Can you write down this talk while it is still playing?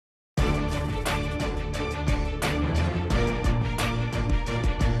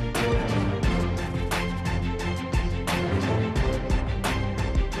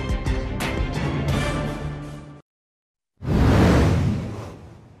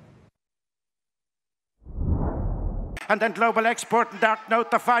and then Global Export and Dark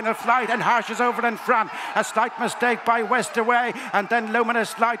Note the final flight, and Harsh is over in front. A slight mistake by West Away, and then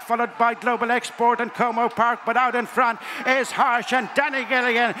Luminous Light followed by Global Export and Como Park, but out in front is Harsh and Danny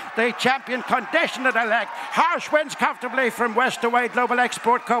Gilligan, the champion conditioner elect. Harsh wins comfortably from West Away, Global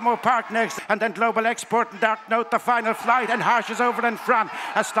Export, Como Park next, and then Global Export and Dark Note the final flight, and Harsh is over in front.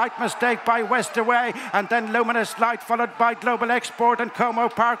 A slight mistake by West Away, and then Luminous Light followed by Global Export and Como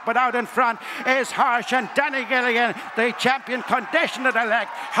Park, but out in front is Harsh and Danny Gilligan, the champion conditioner elect.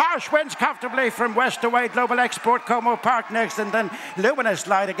 Harsh wins comfortably from West Away, Global Export, Como Park next, and then Luminous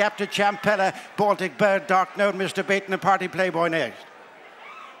Light, a gap to Champella, Baltic Bird, Dark Note, Mr. Beaton and Party Playboy next.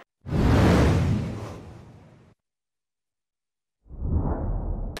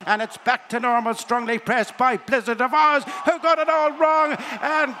 And it's back to normal, strongly pressed by Blizzard of Oz, who got it all wrong,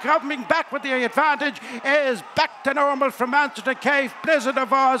 and coming back with the advantage is back to normal from Answer to Cave. Blizzard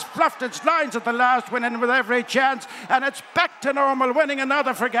of Oz fluffed its lines at the last, winning with every chance, and it's back to normal, winning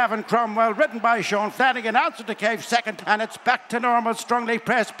another for Gavin Cromwell, written by Sean Flanagan. Answer to Cave second, and it's back to normal, strongly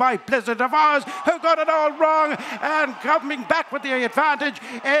pressed by Blizzard of Oz, who got it all wrong, and coming back with the advantage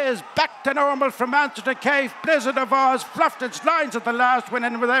is back to normal from Answer to Cave. Blizzard of Oz fluffed its lines at the last,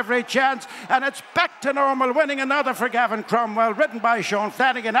 winning with every chance, and it's back to normal, winning another for Gavin Cromwell, written by Sean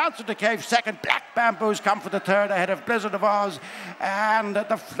Flanagan. Answer to Cave second, Black Bamboos come for the third, ahead of Blizzard of Oz and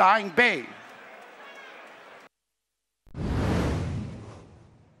the Flying Bee.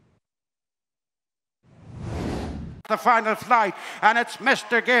 The final flight, and it's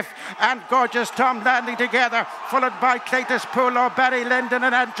Mr. Giff and Gorgeous Tom landing together, followed by Cletus Poole, Barry Linden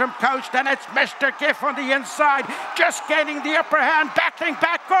and Antrim Coast, and it's Mr. Giff on the inside, just gaining the upper hand, battling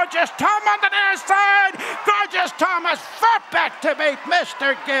back Gorgeous Tom on the near side. Gorgeous Tom has fought back to beat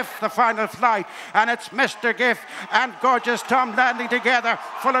Mr. Giff. The final flight, and it's Mr. Giff and Gorgeous Tom landing together,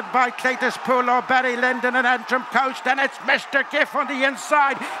 followed by Cletus Poole, Barry Linden and Antrim Coast, and it's Mr. Giff on the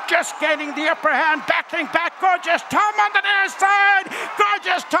inside, just gaining the upper hand, battling back Gorgeous Tom on the near side.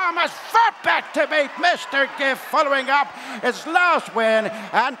 Gorgeous Tom has fought back to beat Mr. Giff, following up his last win.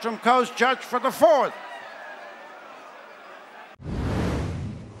 Antrim Coast judged for the fourth.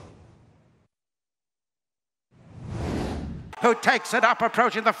 Who takes it up,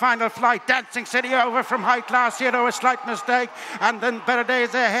 approaching the final flight. Dancing City over from High Class Hero, a slight mistake. And then Better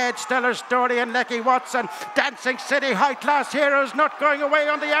Days Ahead, Stellar Story and Lecky Watson. Dancing City, High Class Heroes not going away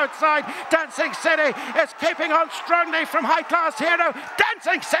on the outside. Dancing City is keeping on strongly from High Class Hero.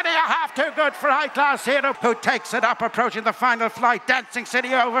 Dancing City a half too good for High Class Hero. Who takes it up, approaching the final flight. Dancing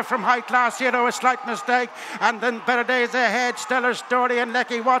City over from High Class Hero, a slight mistake. And then Better Days Ahead, Stellar Story and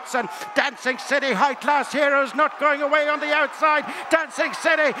Lecky Watson. Dancing City, High Class Heroes not going away on the outside. Dancing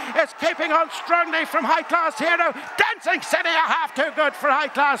City is keeping on strongly from High Class Hero. Dancing City a half too good for High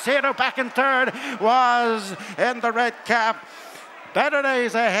Class Hero. Back in third was in the red cap Better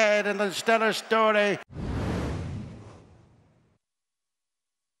Days Ahead in the Stellar Story.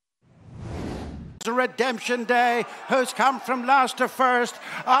 Redemption Day, who's come from last to first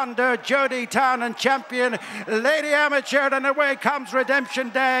under Jody Town and champion Lady Amateur, and away comes Redemption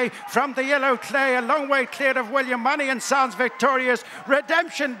Day from the yellow clay, a long way cleared of William Money and sounds victorious.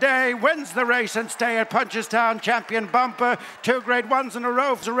 Redemption Day wins the race and stay at Punchestown, champion bumper, 2 grade 1s in a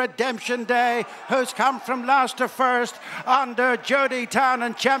row. Redemption Day, who's come from last to first under Jody Town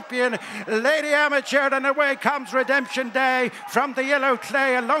and champion Lady Amateur, and away comes Redemption Day from the yellow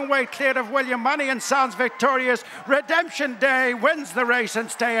clay, a long way cleared of William Money and sounds victorious. Redemption Day wins the race and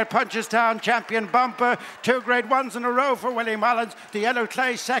stay at Punchestown, champion bumper, 2 grade 1s in a row for William Mullins. The yellow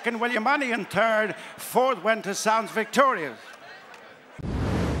clay second, William Money in third. Fourth went to sounds victorious.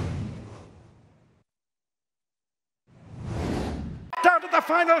 Down to the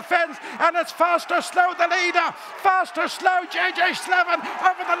final fence, and it's Fast or Slow the leader. Fast or Slow, JJ Slevin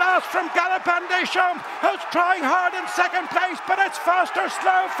over the last from Galopin des Champs, who's trying hard in second place, but it's Fast or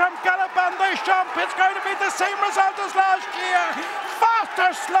Slow from Galopin des Champs. It's going to be the same result as last year. Fast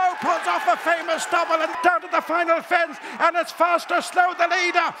or Slow pulls off a famous double, and down to the final fence, and it's Fast or Slow the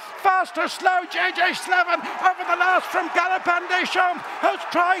leader. Fast or Slow, JJ Slevin over the last from Galopin des Champs, who's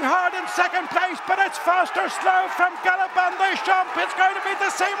trying hard in second place, but it's Fast or Slow from Galopin des Champs. It's going to be the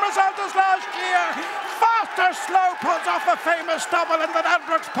same result as last year. Fast or Slow pulls off a famous double in the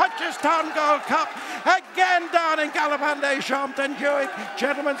Ladbrokes Punchestown Gold Cup. Again down in Galopin des Champs. Enjoy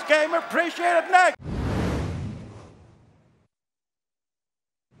gentlemen's game. Appreciate it next.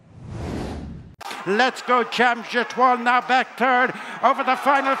 Let's Go Champ Jetwal now back third over the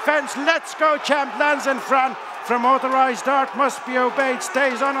final fence. Let's Go Champ lands in front. From Authorized Art Must Be Obeyed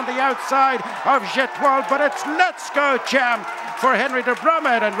stays on the outside of Jetwal, but it's Let's Go Champ for Henry de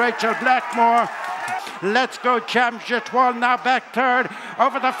Brummett and Rachel Blackmore. Let's Go Champ Jetoile now back third.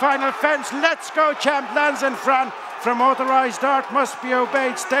 Over the final fence, Let's Go Champ lands in front. From Authorised Art Must Be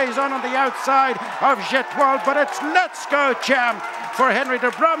Obeyed stays on the outside of Jetoile, but it's Let's Go Champ for Henry de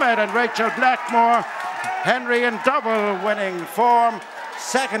Brummett and Rachel Blackmore. Henry in double winning form.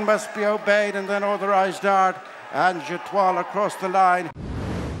 Second Must Be Obeyed, and then Authorised Art and Jetoile across the line.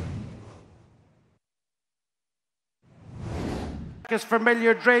 His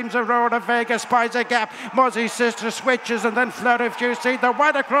Familiar Dreams, Aurora Vega spies a gap. Muzzie's Sister switches, and then Flood of You See. They're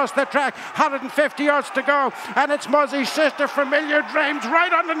wide across the track, 150 yards to go, and it's Muzzie's Sister, Familiar Dreams,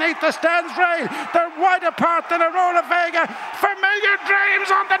 right underneath the stands rail. They're wide apart than Aurora Vega. Familiar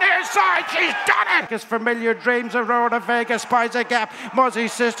Dreams on the near side, she's done it! His Familiar Dreams, Aurora Vega spies a gap.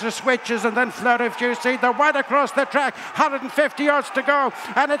 Muzzie's Sister switches, and then Flood of You See. They're wide across the track, 150 yards to go,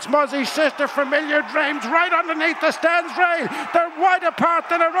 and it's Muzzie's Sister, Familiar Dreams, right underneath the stands rail. They're wide apart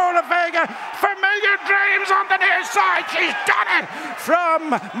than Aurora Vega. Familiar Dreams on the near side, she's done it! From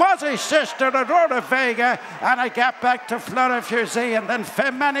Muzzie's Sister, Aurora Vega, and a gap back to Flood of You See, and then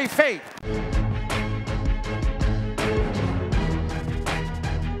Magnifique.